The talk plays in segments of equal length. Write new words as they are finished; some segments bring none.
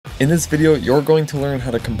In this video, you're going to learn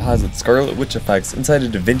how to composite Scarlet Witch effects inside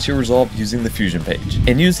of Davinci Resolve using the Fusion page.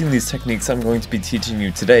 And using these techniques I'm going to be teaching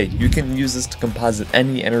you today, you can use this to composite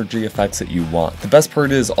any energy effects that you want. The best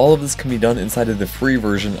part is all of this can be done inside of the free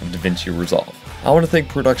version of Davinci Resolve. I want to thank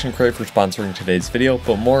ProductionCrate for sponsoring today's video,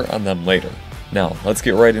 but more on them later. Now, let's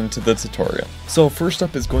get right into the tutorial. So first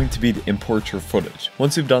up is going to be to import your footage.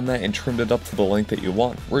 Once you've done that and trimmed it up to the length that you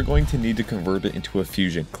want, we're going to need to convert it into a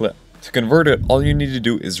Fusion clip. To convert it, all you need to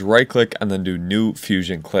do is right click and then do New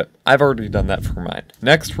Fusion Clip. I've already done that for mine.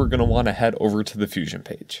 Next, we're going to want to head over to the Fusion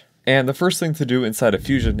page. And the first thing to do inside of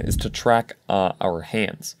Fusion is to track our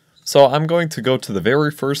hands. So I'm going to go to the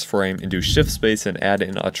very first frame and do shift space and add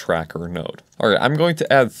in a tracker node. Alright, I'm going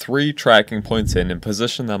to add 3 tracking points in and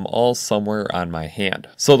position them all somewhere on my hand.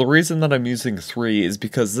 So the reason that I'm using 3 is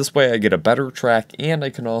because this way I get a better track and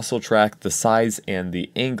I can also track the size and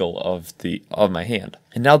the angle of my hand.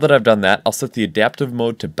 And now that I've done that, I'll set the adaptive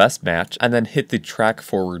mode to best match and then hit the track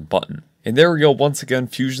forward button. And there we go, once again,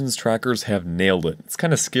 Fusion's trackers have nailed it. It's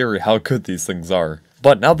kind of scary how good these things are.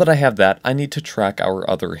 But now that I have that, I need to track our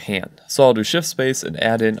other hand. So I'll do shift space and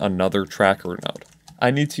add in another tracker node. I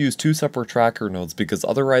need to use 2 separate tracker nodes because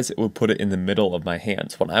otherwise it would put it in the middle of my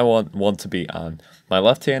hands when I want one to be on my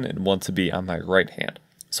left hand and one to be on my right hand.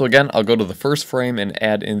 So again, I'll go to the first frame and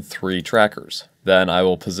add in 3 trackers. Then I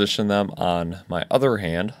will position them on my other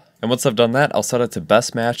hand. And once I've done that, I'll set it to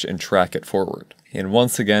best match and track it forward. And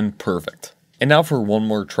once again, perfect. And now for one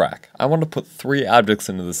more track. I want to put 3 objects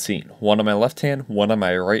into the scene. One on my left hand, one on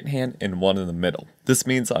my right hand, and one in the middle. This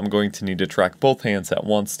means I'm going to need to track both hands at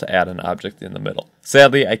once to add an object in the middle.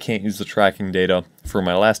 Sadly, I can't use the tracking data for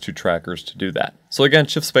my last 2 trackers to do that. So again,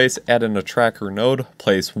 shift space, add in a tracker node,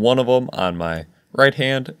 place one of them on my right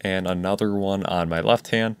hand and another one on my left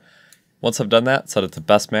hand. Once I've done that, set it to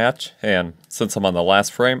best match, and since I'm on the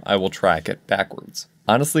last frame, I will track it backwards.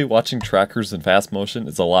 Honestly, watching trackers in fast motion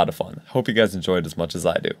is a lot of fun. Hope you guys enjoyed as much as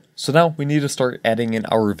I do. So now we need to start adding in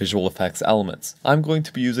our visual effects elements. I'm going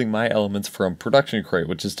to be using my elements from ProductionCrate,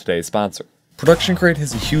 which is today's sponsor. ProductionCrate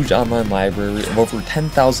has a huge online library of over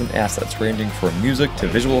 10,000 assets ranging from music to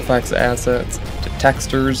visual effects assets, to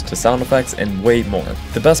textures, to sound effects, and way more.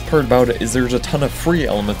 The best part about it is there's a ton of free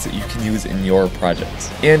elements that you can use in your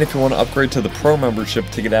projects. And if you want to upgrade to the Pro membership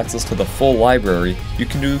to get access to the full library, you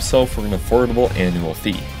can do so for an affordable annual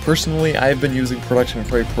fee. Personally, I have been using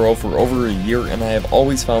ProductionCrate Pro for over a year and I have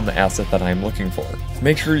always found the asset that I am looking for.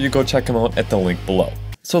 Make sure you go check them out at the link below.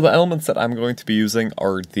 So the elements that I'm going to be using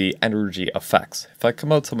are the energy effects. If I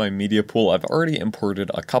come out to my media pool, I've already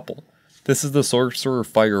imported a couple. This is the Sorcerer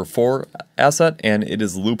Fire 4 asset and it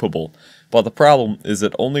is loopable, but the problem is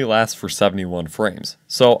it only lasts for 71 frames.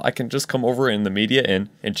 So I can just come over in the media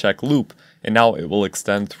in and check loop, and now it will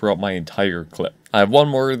extend throughout my entire clip. I have one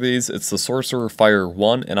more of these, it's the Sorcerer Fire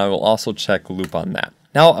 1, and I will also check loop on that.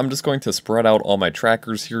 Now I'm just going to spread out all my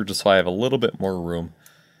trackers here just so I have a little bit more room.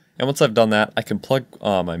 And once I've done that, I can plug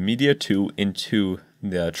my Media 2 into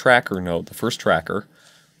the tracker node, the first tracker,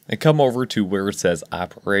 and come over to where it says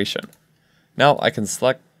Operation. Now I can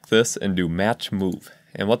select this and do Match Move.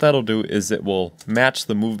 And what that'll do is it will match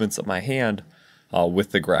the movements of my hand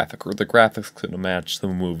with the graphic, or the graphic's going to match the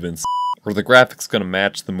movements,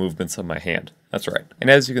 of my hand. That's right.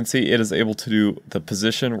 And as you can see, it is able to do the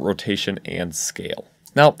position, rotation, and scale.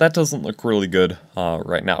 Now that doesn't look really good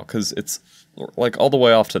right now because it's like all the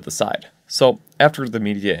way off to the side. So after the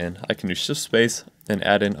media in, I can do shift space and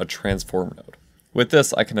add in a transform node. With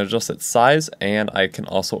this, I can adjust its size and I can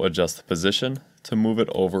also adjust the position to move it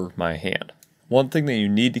over my hand. One thing that you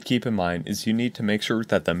need to keep in mind is you need to make sure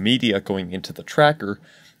that the media going into the tracker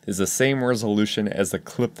is the same resolution as the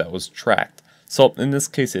clip that was tracked. So in this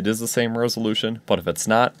case, it is the same resolution, but if it's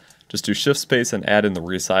not, just do shift space and add in the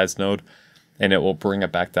resize node and it will bring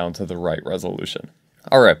it back down to the right resolution.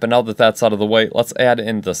 Alright, but now that that's out of the way, let's add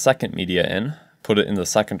in the second media in, put it in the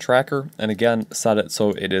second tracker, and again, set it so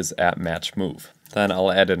it is at match move. Then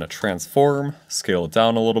I'll add in a transform, scale it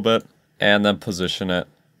down a little bit, and then position it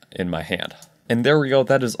in my hand. And there we go,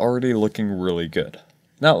 that is already looking really good.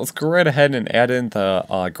 Now let's go right ahead and add in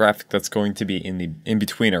the graphic that's going to be in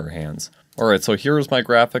between our hands. Alright, so here's my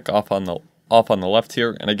graphic off on the left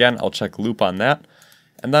here, and again, I'll check loop on that,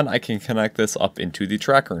 and then I can connect this up into the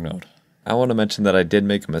tracker node. I want to mention that I did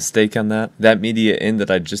make a mistake on that. That media in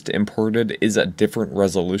that I just imported is a different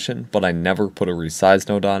resolution, but I never put a resize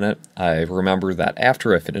node on it. I remember that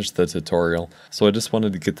after I finished the tutorial, so I just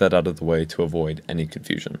wanted to get that out of the way to avoid any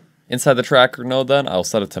confusion. Inside the tracker node then, I'll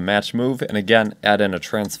set it to match move, and again, add in a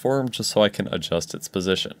transform just so I can adjust its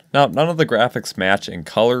position. Now, none of the graphics match in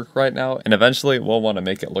color right now, and eventually we'll want to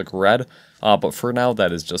make it look red, but for now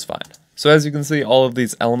that is just fine. So as you can see, all of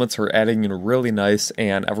these elements are adding in really nice,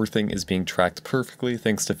 and everything is being tracked perfectly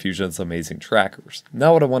thanks to Fusion's amazing trackers.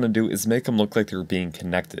 Now what I want to do is make them look like they're being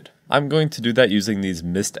connected. I'm going to do that using these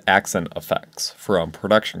mist accent effects from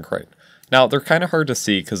ProductionCrate. Now they're kind of hard to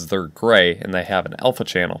see because they're gray and they have an alpha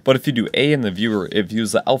channel, but if you do A in the viewer, it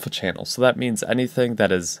views the alpha channel, so that means anything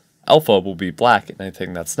that is alpha will be black and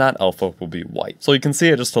anything that's not alpha will be white. So you can see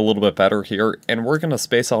it just a little bit better here, and we're going to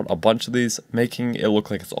space out a bunch of these, making it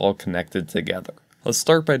look like it's all connected together. Let's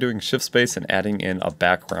start by doing shift space and adding in a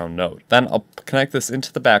background node. Then I'll connect this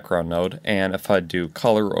into the background node, and if I do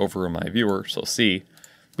color over in my viewer, so C,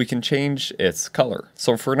 we can change its color.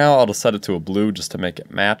 So for now I'll just set it to a blue just to make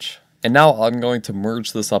it match. And now I'm going to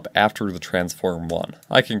merge this up after the transform one.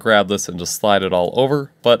 I can grab this and just slide it all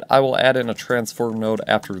over, but I will add in a transform node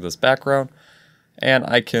after this background, and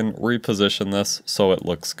I can reposition this so it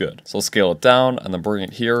looks good. So scale it down and then bring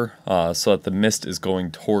it here so that the mist is going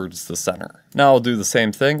towards the center. Now I'll do the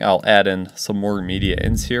same thing. I'll add in some more media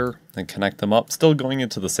ins here and connect them up, still going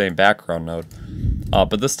into the same background node.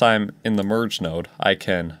 But this time in the merge node, I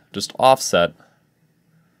can just offset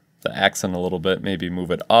the accent a little bit, maybe move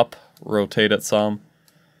it up, rotate it some.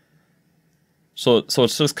 So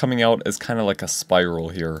it's just coming out as kind of like a spiral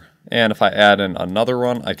here. And if I add in another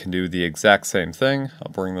one, I can do the exact same thing.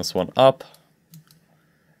 I'll bring this one up,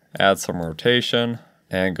 add some rotation,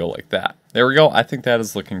 and go like that. There we go. I think that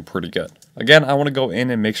is looking pretty good. Again, I want to go in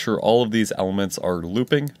and make sure all of these elements are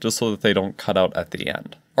looping just so that they don't cut out at the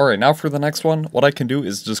end. Alright, now for the next one, what I can do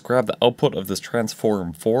is just grab the output of this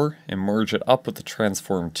transform 4 and merge it up with the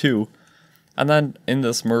transform 2. And then in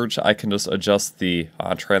this merge, I can just adjust the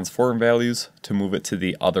transform values to move it to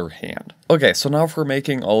the other hand. Okay, so now for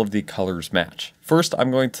making all of the colors match. First,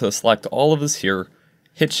 I'm going to select all of this here,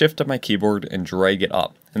 hit shift on my keyboard and drag it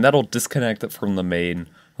up. And that'll disconnect it from the main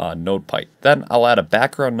node pipe. Then I'll add a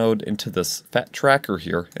background node into this fat tracker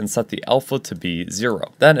here and set the alpha to be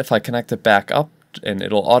 0. Then if I connect it back up, and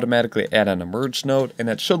it'll automatically add an merge node, and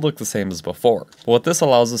it should look the same as before. But what this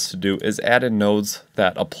allows us to do is add in nodes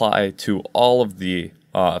that apply to all of the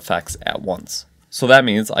effects at once. So that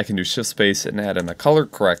means I can do shift space and add in a color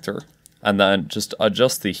corrector, and then just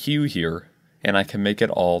adjust the hue here, and I can make it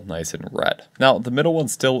all nice and red. Now the middle one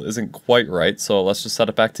still isn't quite right, so let's just set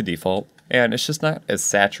it back to default, and it's just not as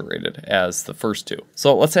saturated as the first two.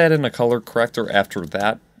 So let's add in a color corrector after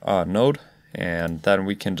that node, and then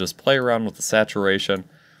we can just play around with the saturation,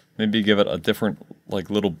 maybe give it a different like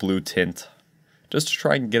little blue tint, just to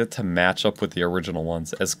try and get it to match up with the original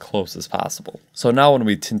ones as close as possible. So now when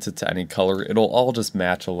we tint it to any color, it'll all just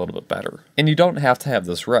match a little bit better. And you don't have to have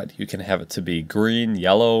this red. You can have it to be green,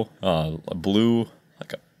 yellow, blue,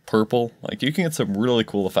 like a purple. Like you can get some really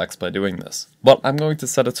cool effects by doing this. But I'm going to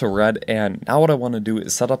set it to red, and now what I want to do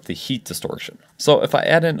is set up the heat distortion. So if I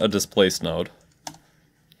add in a displace node,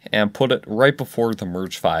 and put it right before the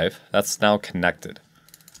merge 5, that's now connected.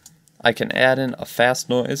 I can add in a fast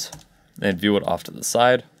noise and view it off to the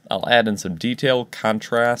side. I'll add in some detail,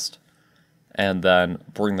 contrast, and then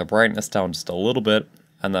bring the brightness down just a little bit,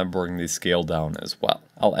 and then bring the scale down as well.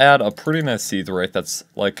 I'll add a pretty nice see-through rate that's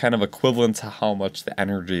like kind of equivalent to how much the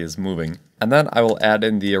energy is moving. And then I will add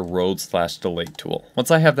in the erode/delete tool. Once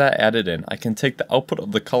I have that added in, I can take the output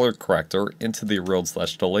of the color corrector into the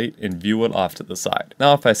erode/delete and view it off to the side.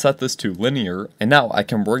 Now if I set this to linear, and now I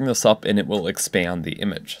can bring this up and it will expand the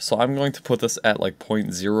image. So I'm going to put this at like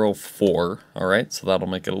 0.04, alright, so that'll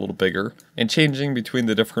make it a little bigger. And changing between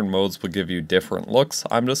the different modes will give you different looks.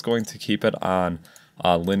 I'm just going to keep it on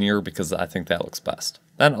linear because I think that looks best.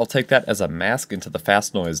 Then I'll take that as a mask into the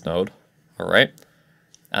fast noise node, alright,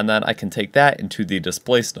 and then I can take that into the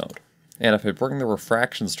displace node. And if I bring the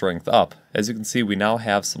refraction strength up, as you can see, we now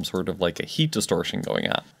have some sort of like a heat distortion going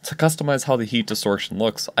on. To customize how the heat distortion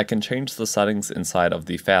looks, I can change the settings inside of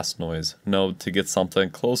the fast noise node to get something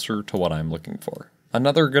closer to what I'm looking for.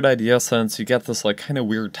 Another good idea, since you get this like kind of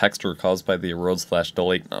weird texture caused by the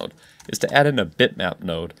erode/delete node, is to add in a bitmap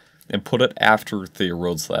node and put it after the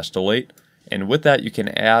erode/delete. And with that, you can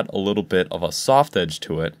add a little bit of a soft edge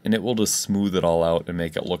to it, and it will just smooth it all out and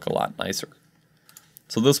make it look a lot nicer.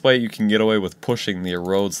 So this way you can get away with pushing the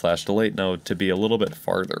erode/delete node to be a little bit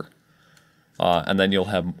farther. And then you'll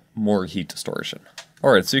have more heat distortion.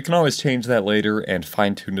 Alright, so you can always change that later and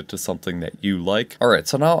fine tune it to something that you like. Alright,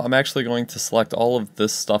 so now I'm actually going to select all of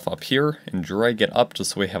this stuff up here and drag it up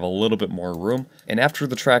just so we have a little bit more room. And after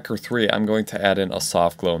the tracker 3, I'm going to add in a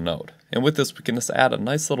soft glow node. And with this, we can just add a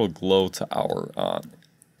nice little glow to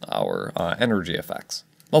our energy effects.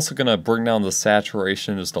 I'm also going to bring down the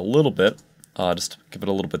saturation just a little bit just to give it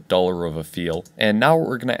a little bit duller of a feel. And now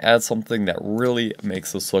we're going to add something that really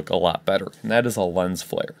makes this look a lot better, and that is a lens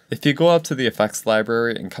flare. If you go up to the effects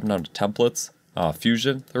library and come down to templates,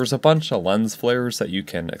 Fusion, there's a bunch of lens flares that you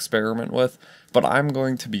can experiment with, but I'm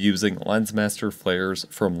going to be using LensMasterFlares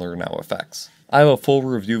from Learn Now Effects. I have a full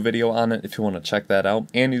review video on it if you want to check that out,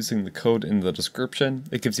 and using the code in the description,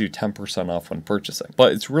 it gives you 10% off when purchasing.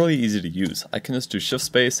 But it's really easy to use. I can just do shift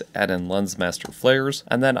space, add in LensMasterFlares,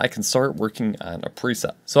 and then I can start working on a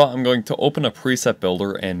preset. So I'm going to open a preset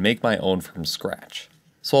builder and make my own from scratch.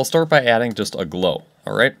 So I'll start by adding just a glow,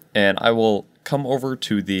 alright? And I will come over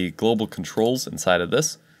to the global controls inside of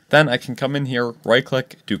this. Then I can come in here, right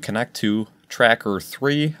click, do connect to tracker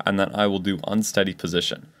 3, and then I will do unsteady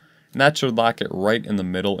position. And that should lock it right in the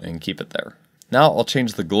middle and keep it there. Now I'll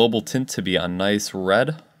change the global tint to be a nice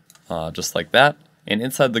red, just like that. And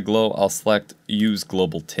inside the glow, I'll select use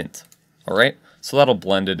global tint. Alright, so that'll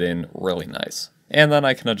blend it in really nice. And then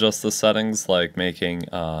I can adjust the settings like making,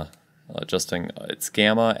 adjusting its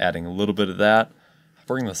gamma, adding a little bit of that.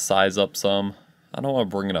 Bring the size up some. I don't want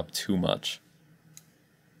to bring it up too much.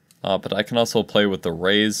 But I can also play with the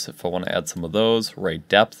rays if I want to add some of those, ray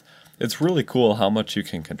depth. It's really cool how much you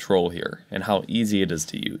can control here and how easy it is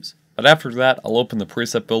to use. But after that, I'll open the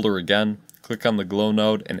preset builder again, click on the glow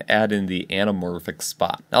node, and add in the anamorphic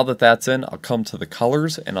spot. Now that that's in, I'll come to the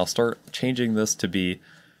colors and I'll start changing this to be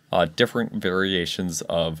different variations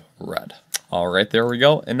of red. Alright, there we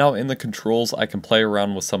go. And now in the controls, I can play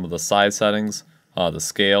around with some of the size settings, the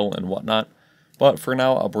scale and whatnot. But for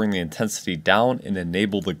now, I'll bring the intensity down and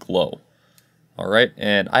enable the glow. Alright,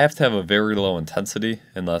 and I have to have a very low intensity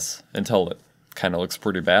until it kind of looks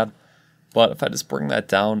pretty bad. But if I just bring that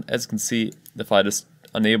down, as you can see, if I just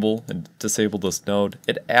enable and disable this node,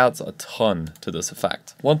 it adds a ton to this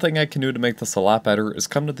effect. One thing I can do to make this a lot better is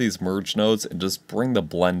come to these merge nodes and just bring the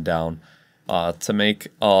blend down to make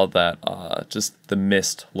all that, just the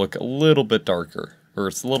mist look a little bit darker, or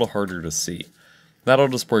it's a little harder to see. That'll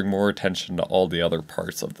just bring more attention to all the other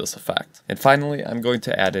parts of this effect. And finally, I'm going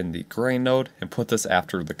to add in the grain node and put this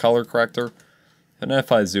after the color corrector. And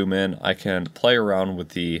if I zoom in, I can play around with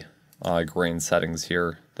the grain settings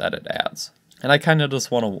here that it adds. And I kind of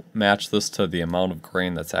just want to match this to the amount of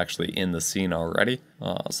grain that's actually in the scene already.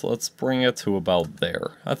 So let's bring it to about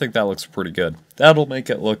there. I think that looks pretty good. That'll make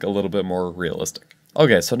it look a little bit more realistic.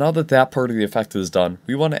 Okay, so now that that part of the effect is done,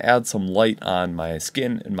 we want to add some light on my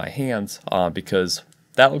skin and my hands because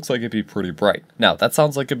that looks like it'd be pretty bright. Now, that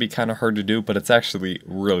sounds like it'd be kind of hard to do, but it's actually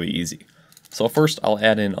really easy. So first, I'll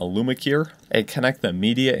add in a Luma Keyer and connect the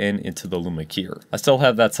media into the Luma Keyer. I still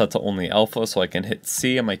have that set to only alpha, so I can hit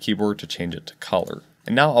C on my keyboard to change it to color.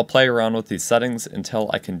 And now I'll play around with these settings until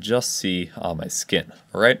I can just see my skin,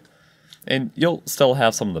 alright? And you'll still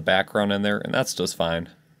have some of the background in there, and that's just fine.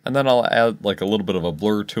 And then I'll add like a little bit of a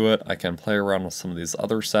blur to it. I can play around with some of these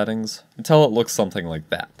other settings until it looks something like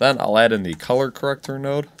that. Then I'll add in the color corrector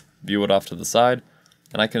node, view it off to the side,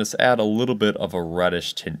 and I can just add a little bit of a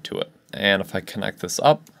reddish tint to it. And if I connect this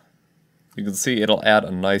up, you can see it'll add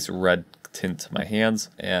a nice red tint to my hands,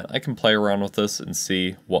 and I can play around with this and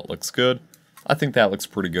see what looks good. I think that looks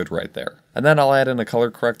pretty good right there. And then I'll add in a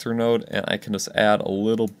color corrector node, and I can just add a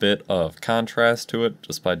little bit of contrast to it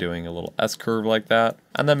just by doing a little S-curve like that.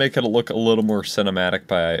 And then make it look a little more cinematic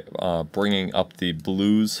by bringing up the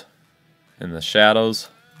blues in the shadows,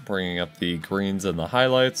 bringing up the greens in the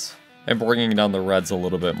highlights, and bringing down the reds a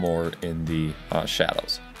little bit more in the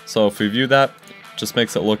shadows. So if we view that, it just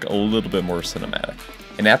makes it look a little bit more cinematic.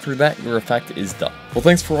 And after that, your effect is done. Well,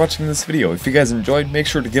 thanks for watching this video. If you guys enjoyed, make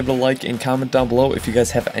sure to give it a like and comment down below if you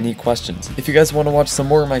guys have any questions. If you guys want to watch some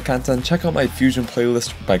more of my content, check out my Fusion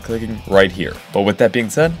playlist by clicking right here. But with that being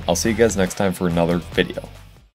said, I'll see you guys next time for another video.